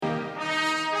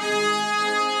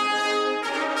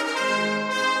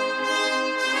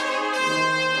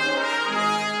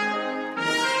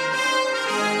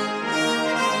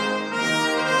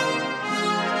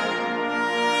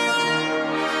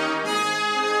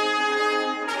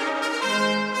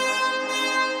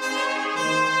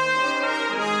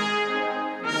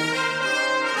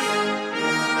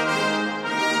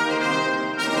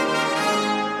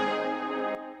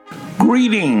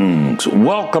Greetings.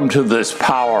 Welcome to this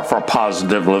Power for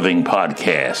Positive Living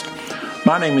podcast.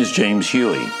 My name is James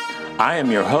Huey. I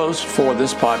am your host for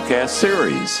this podcast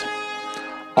series,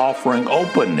 offering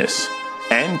openness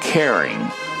and caring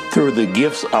through the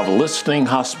gifts of listening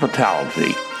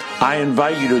hospitality. I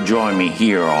invite you to join me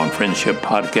here on Friendship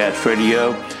Podcast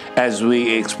Radio as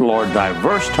we explore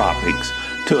diverse topics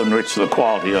to enrich the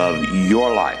quality of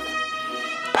your life.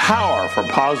 Power for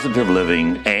positive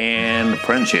living and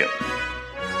friendship.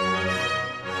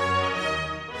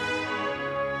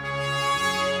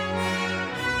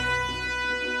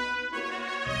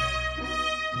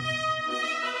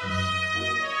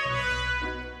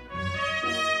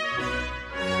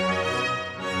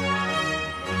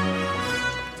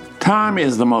 Time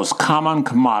is the most common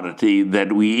commodity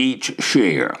that we each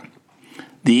share.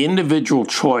 The individual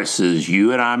choices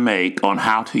you and I make on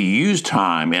how to use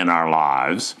time in our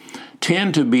lives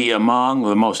tend to be among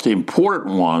the most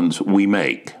important ones we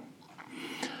make.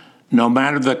 No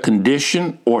matter the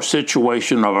condition or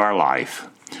situation of our life,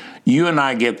 you and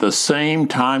I get the same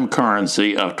time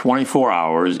currency of 24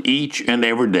 hours each and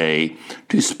every day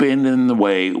to spend in the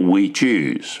way we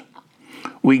choose.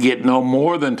 We get no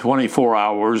more than 24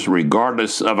 hours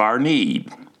regardless of our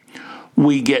need.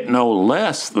 We get no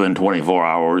less than 24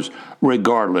 hours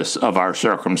regardless of our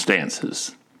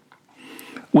circumstances.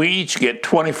 We each get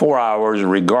 24 hours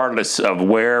regardless of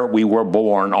where we were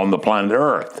born on the planet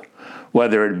Earth,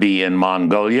 whether it be in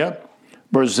Mongolia,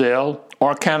 Brazil,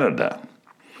 or Canada.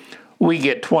 We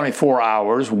get 24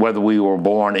 hours whether we were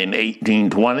born in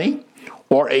 1820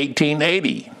 or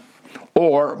 1880,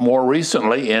 or more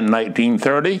recently in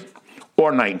 1930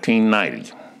 or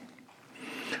 1990.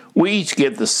 We each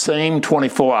get the same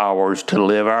 24 hours to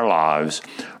live our lives,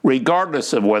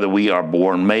 regardless of whether we are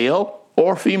born male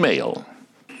or female.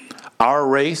 Our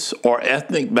race or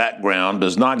ethnic background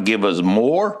does not give us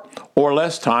more or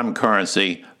less time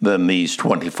currency than these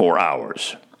 24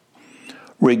 hours.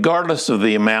 Regardless of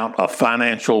the amount of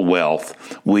financial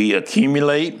wealth we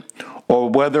accumulate or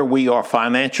whether we are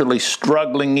financially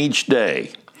struggling each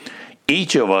day,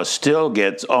 each of us still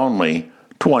gets only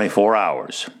 24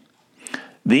 hours.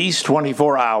 These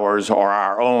 24 hours are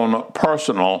our own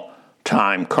personal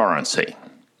time currency.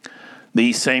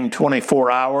 These same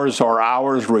 24 hours are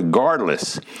ours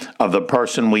regardless of the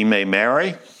person we may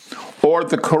marry or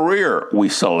the career we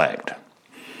select.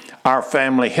 Our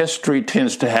family history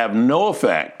tends to have no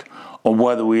effect on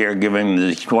whether we are given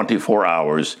these 24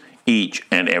 hours each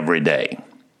and every day.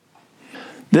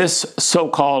 This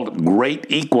so-called great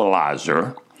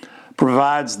equalizer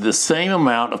provides the same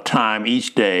amount of time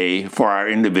each day for our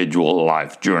individual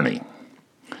life journey.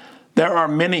 There are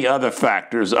many other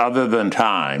factors other than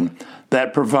time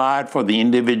that provide for the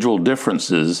individual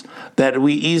differences that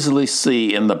we easily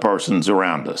see in the persons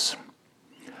around us.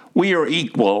 We are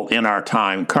equal in our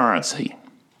time currency,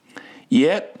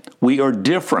 yet we are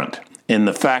different in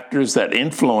the factors that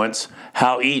influence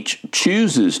how each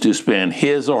chooses to spend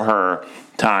his or her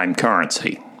time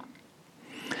currency.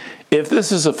 If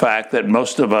this is a fact that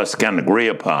most of us can agree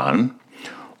upon,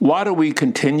 why do we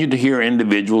continue to hear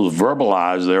individuals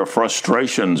verbalize their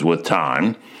frustrations with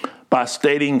time by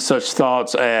stating such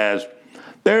thoughts as,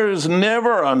 "There's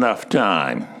never enough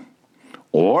time,"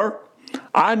 or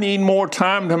 "I need more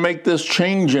time to make this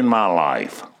change in my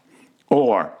life,"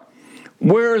 or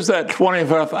 "Where's that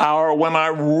 25th hour when I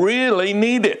really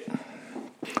need it?"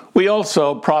 We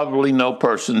also probably know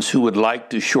persons who would like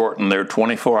to shorten their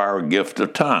 24-hour gift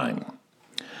of time.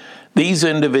 These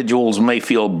individuals may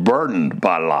feel burdened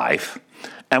by life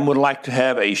and would like to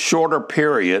have a shorter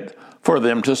period for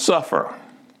them to suffer.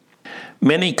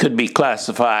 Many could be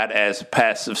classified as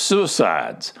passive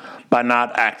suicides by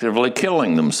not actively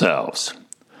killing themselves.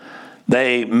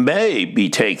 They may be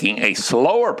taking a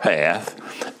slower path,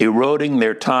 eroding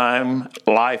their time,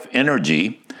 life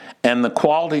energy, and the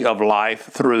quality of life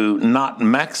through not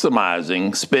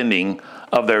maximizing spending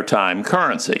of their time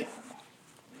currency.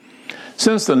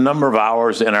 Since the number of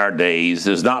hours in our days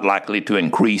is not likely to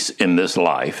increase in this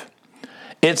life,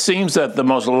 it seems that the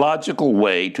most logical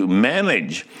way to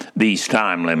manage these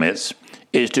time limits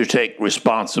is to take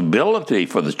responsibility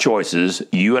for the choices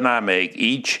you and I make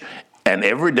each and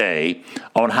every day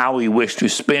on how we wish to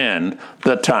spend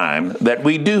the time that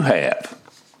we do have.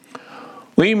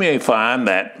 We may find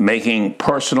that making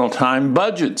personal time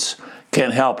budgets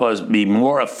can help us be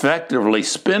more effectively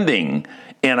spending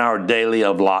in our daily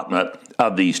allotment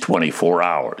of these 24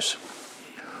 hours.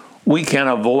 We can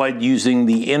avoid using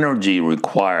the energy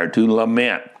required to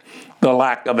lament the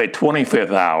lack of a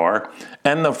 25th hour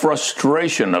and the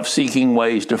frustration of seeking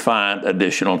ways to find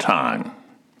additional time.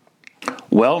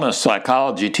 Wellness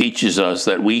psychology teaches us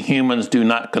that we humans do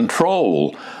not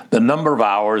control the number of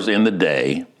hours in the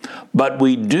day, but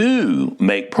we do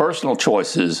make personal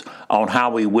choices on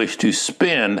how we wish to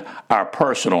spend our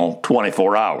personal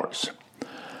 24 hours.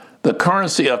 The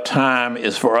currency of time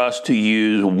is for us to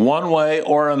use one way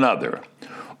or another,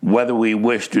 whether we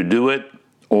wish to do it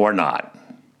or not.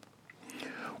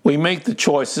 We make the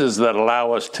choices that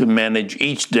allow us to manage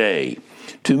each day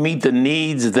to meet the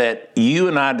needs that you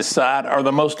and I decide are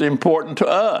the most important to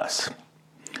us.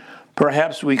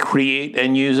 Perhaps we create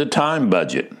and use a time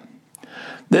budget.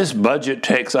 This budget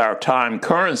takes our time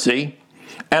currency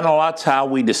and allots how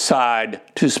we decide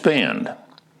to spend.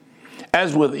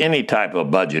 As with any type of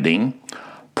budgeting,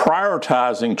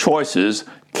 prioritizing choices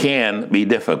can be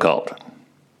difficult.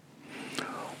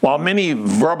 While many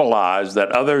verbalize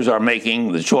that others are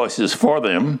making the choices for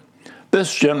them,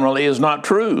 this generally is not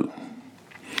true.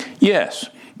 Yes,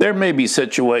 there may be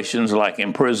situations like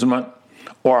imprisonment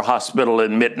or hospital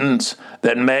admittance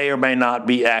that may or may not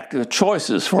be active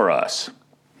choices for us.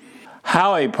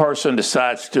 How a person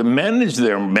decides to manage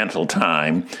their mental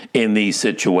time in these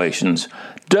situations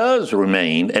does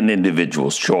remain an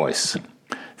individual's choice.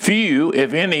 Few,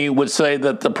 if any, would say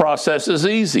that the process is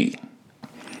easy.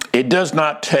 It does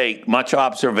not take much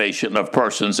observation of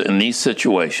persons in these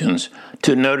situations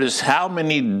to notice how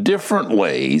many different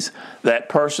ways that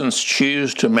persons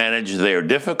choose to manage their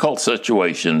difficult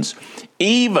situations,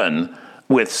 even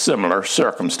with similar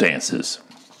circumstances.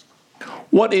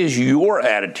 What is your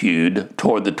attitude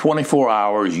toward the 24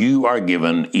 hours you are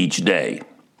given each day?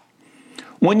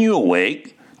 When you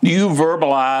awake, do you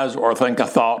verbalize or think a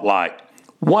thought like,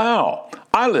 "Wow,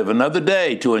 I live another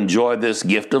day to enjoy this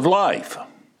gift of life"?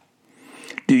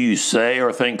 Do you say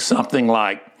or think something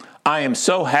like, "I am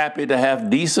so happy to have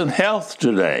decent health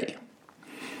today"?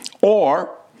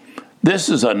 Or, "This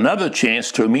is another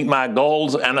chance to meet my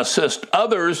goals and assist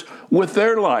others with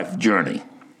their life journey"?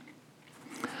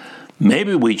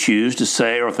 Maybe we choose to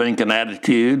say or think an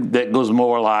attitude that goes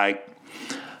more like,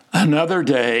 "Another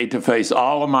day to face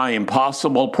all of my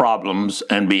impossible problems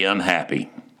and be unhappy."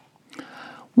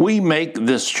 We make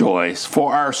this choice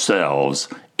for ourselves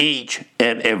each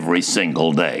and every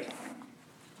single day.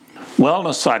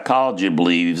 Wellness psychology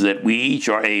believes that we each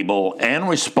are able and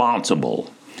responsible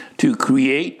to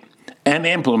create and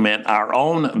implement our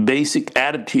own basic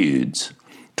attitudes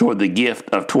toward the gift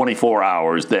of 24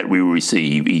 hours that we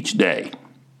receive each day.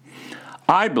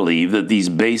 I believe that these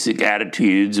basic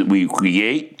attitudes we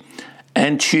create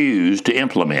and choose to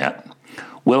implement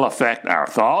will affect our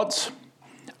thoughts,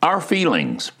 our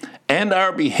feelings, and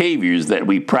our behaviors that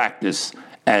we practice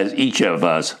as each of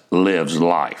us lives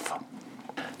life.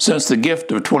 Since the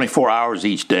gift of 24 hours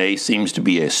each day seems to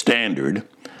be a standard,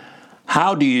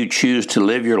 how do you choose to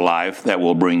live your life that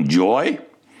will bring joy,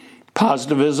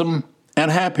 positivism, and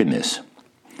happiness?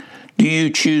 Do you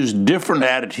choose different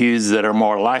attitudes that are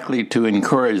more likely to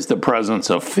encourage the presence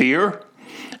of fear,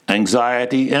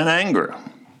 anxiety, and anger?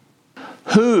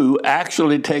 Who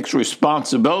actually takes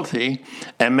responsibility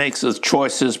and makes the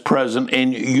choices present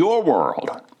in your world?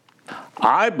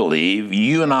 I believe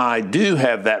you and I do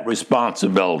have that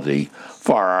responsibility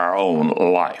for our own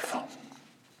life.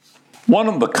 One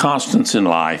of the constants in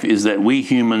life is that we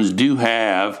humans do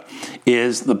have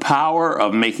is the power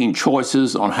of making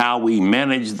choices on how we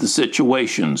manage the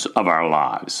situations of our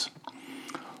lives.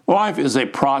 Life is a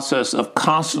process of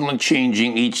constantly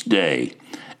changing each day,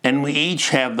 and we each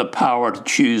have the power to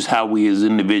choose how we as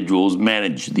individuals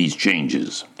manage these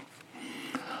changes.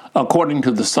 According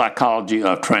to the psychology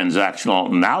of transactional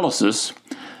analysis,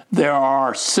 there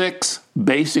are 6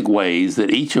 basic ways that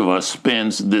each of us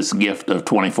spends this gift of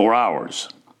 24 hours.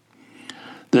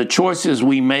 The choices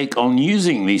we make on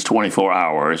using these 24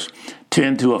 hours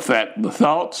tend to affect the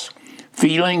thoughts,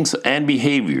 feelings, and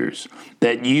behaviors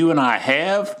that you and I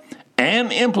have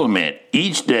and implement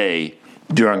each day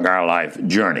during our life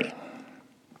journey.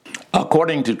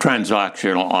 According to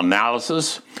transactional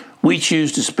analysis, we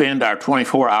choose to spend our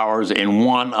 24 hours in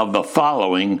one of the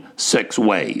following 6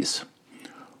 ways: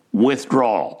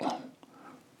 withdrawal,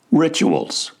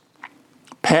 rituals,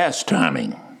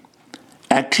 pastiming,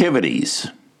 activities,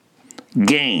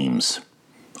 games,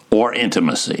 or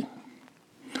intimacy.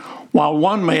 While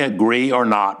one may agree or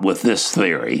not with this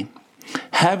theory,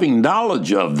 having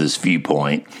knowledge of this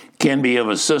viewpoint can be of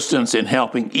assistance in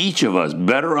helping each of us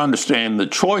better understand the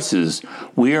choices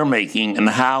we are making and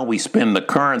how we spend the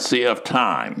currency of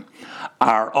time,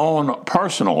 our own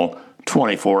personal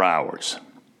 24 hours.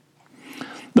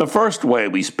 The first way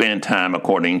we spend time,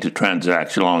 according to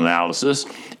transactional analysis,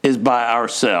 is by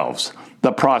ourselves,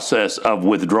 the process of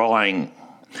withdrawing.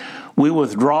 We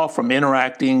withdraw from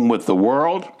interacting with the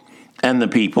world and the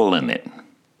people in it.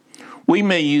 We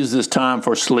may use this time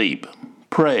for sleep,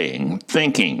 praying,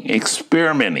 thinking,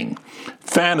 experimenting,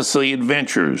 fantasy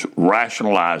adventures,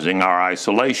 rationalizing our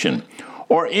isolation,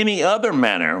 or any other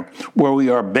manner where we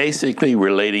are basically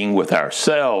relating with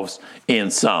ourselves in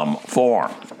some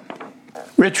form.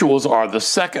 Rituals are the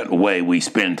second way we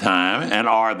spend time and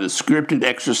are the scripted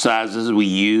exercises we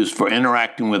use for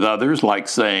interacting with others, like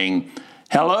saying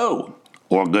hello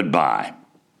or goodbye.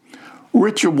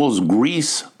 Rituals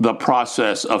grease the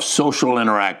process of social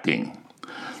interacting.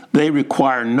 They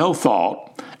require no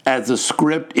thought, as the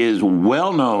script is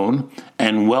well known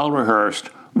and well rehearsed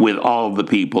with all of the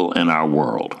people in our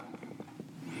world.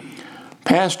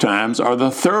 Pastimes are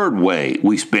the third way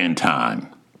we spend time.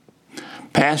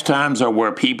 Pastimes are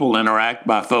where people interact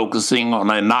by focusing on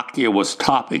innocuous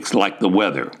topics like the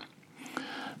weather.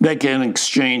 They can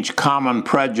exchange common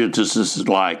prejudices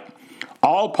like,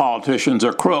 all politicians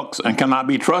are crooks and cannot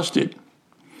be trusted.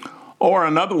 Or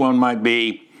another one might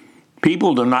be,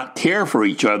 people do not care for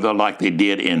each other like they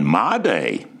did in my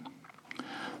day.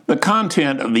 The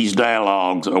content of these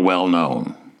dialogues are well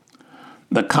known.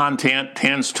 The content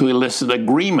tends to elicit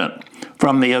agreement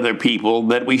from the other people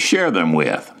that we share them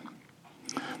with.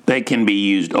 They can be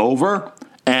used over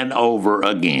and over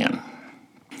again.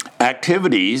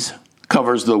 Activities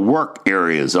covers the work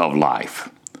areas of life.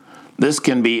 This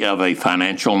can be of a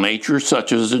financial nature,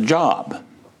 such as a job.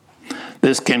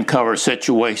 This can cover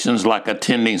situations like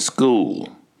attending school,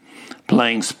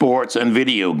 playing sports and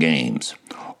video games,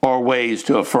 or ways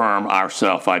to affirm our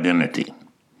self-identity.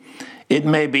 It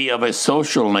may be of a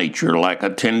social nature, like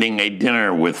attending a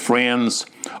dinner with friends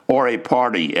or a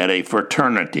party at a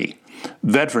fraternity,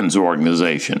 veterans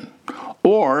organization,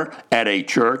 or at a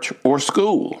church or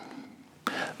school.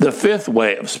 The fifth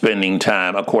way of spending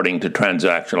time, according to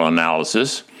transactional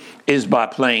analysis, is by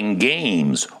playing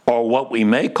games, or what we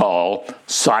may call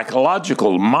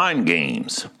psychological mind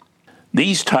games.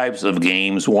 These types of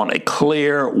games want a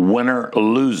clear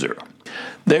winner-loser.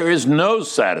 There is no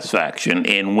satisfaction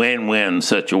in win-win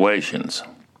situations.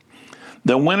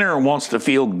 The winner wants to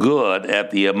feel good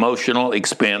at the emotional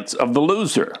expense of the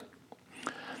loser.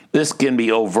 This can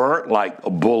be overt, like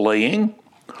bullying,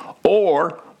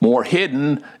 or more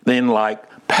hidden than like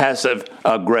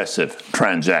passive-aggressive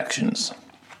transactions.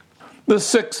 The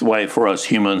sixth way for us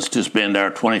humans to spend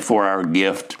our 24-hour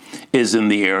gift is in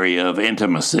the area of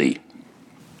intimacy.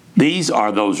 These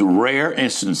are those rare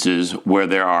instances where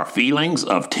there are feelings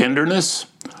of tenderness,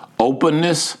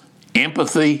 openness,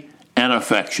 empathy, and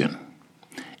affection.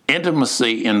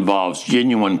 Intimacy involves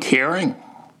genuine caring.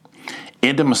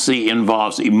 Intimacy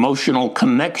involves emotional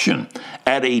connection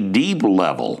at a deep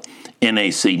level in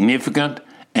a significant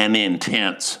and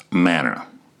intense manner.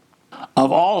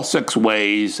 Of all 6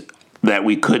 ways that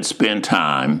we could spend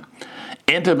time,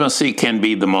 intimacy can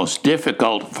be the most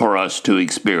difficult for us to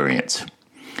experience.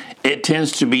 It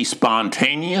tends to be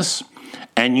spontaneous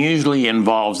and usually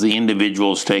involves the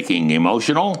individuals taking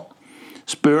emotional,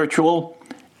 spiritual,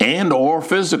 and or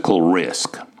physical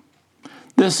risk.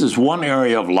 This is one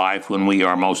area of life when we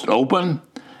are most open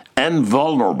and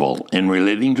vulnerable in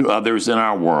relating to others in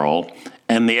our world,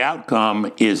 and the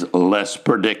outcome is less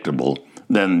predictable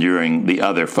than during the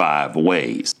other 5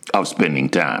 ways of spending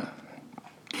time.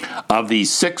 Of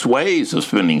these 6 ways of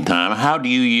spending time, how do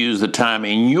you use the time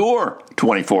in your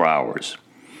 24 hours?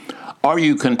 Are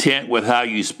you content with how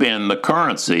you spend the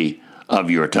currency of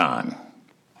your time?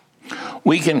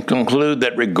 We can conclude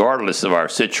that regardless of our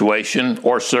situation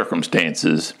or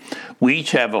circumstances, we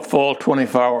each have a full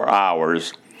 24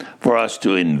 hours for us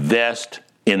to invest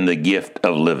in the gift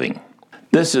of living.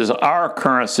 This is our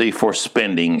currency for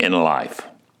spending in life.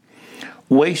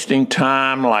 Wasting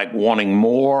time like wanting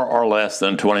more or less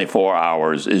than 24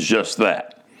 hours is just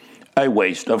that, a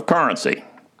waste of currency.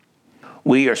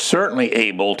 We are certainly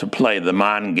able to play the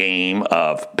mind game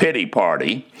of pity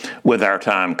party with our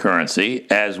time currency,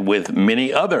 as with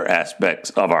many other aspects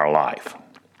of our life.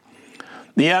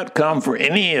 The outcome for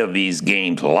any of these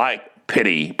games like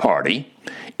pity party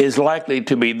is likely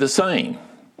to be the same.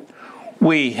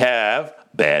 We have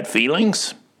bad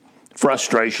feelings,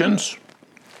 frustrations,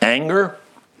 anger,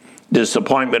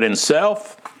 disappointment in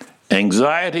self,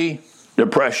 anxiety,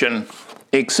 depression,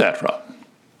 etc.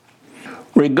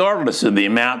 Regardless of the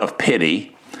amount of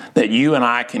pity that you and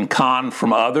I can con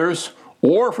from others,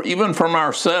 or even from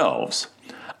ourselves,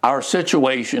 our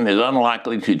situation is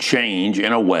unlikely to change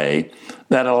in a way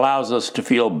that allows us to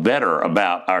feel better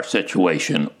about our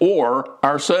situation or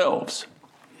ourselves.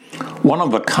 One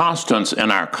of the constants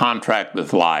in our contract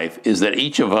with life is that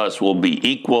each of us will be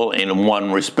equal in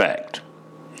one respect.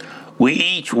 We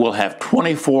each will have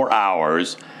 24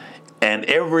 hours and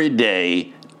every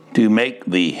day to make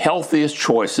the healthiest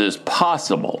choices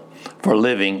possible for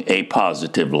living a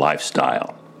positive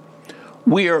lifestyle.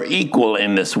 We are equal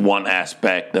in this one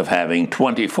aspect of having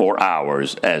 24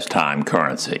 hours as time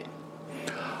currency.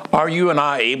 Are you and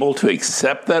I able to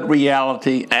accept that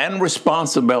reality and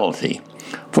responsibility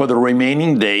for the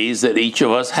remaining days that each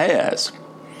of us has?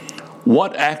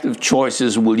 What active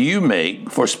choices will you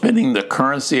make for spending the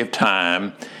currency of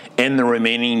time in the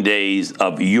remaining days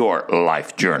of your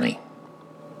life journey?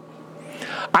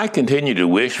 I continue to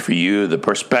wish for you the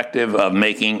perspective of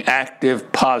making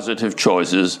active, positive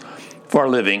choices for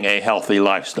living a healthy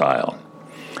lifestyle.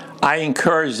 I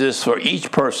encourage this for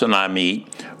each person I meet,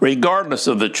 regardless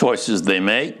of the choices they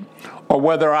make, or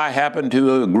whether I happen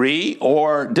to agree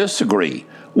or disagree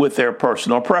with their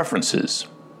personal preferences.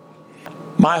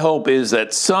 My hope is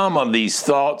that some of these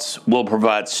thoughts will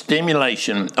provide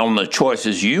stimulation on the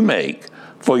choices you make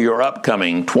for your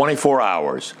upcoming 24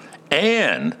 hours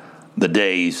and the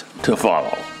days to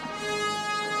follow.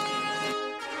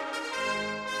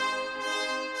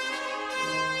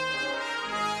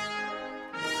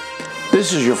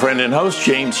 This is your friend and host,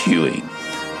 James Huey.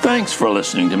 Thanks for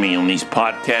listening to me on these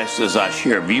podcasts as I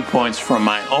share viewpoints from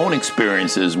my own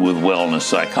experiences with wellness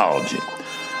psychology.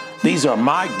 These are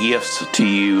my gifts to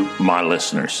you, my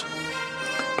listeners.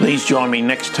 Please join me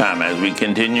next time as we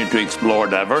continue to explore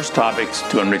diverse topics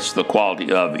to enrich the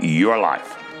quality of your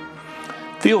life.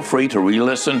 Feel free to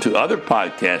re-listen to other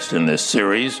podcasts in this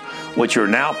series, which are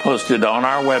now posted on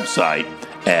our website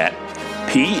at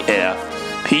pfpl.us.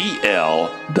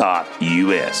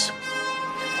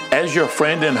 As your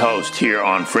friend and host here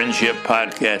on Friendship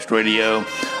Podcast Radio,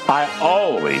 I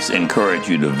always encourage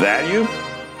you to value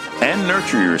and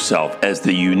nurture yourself as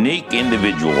the unique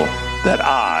individual that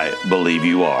I believe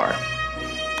you are.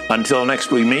 Until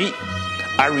next we meet,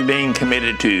 I remain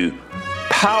committed to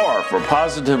power for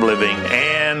positive living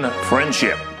and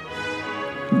friendship.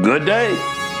 Good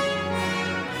day.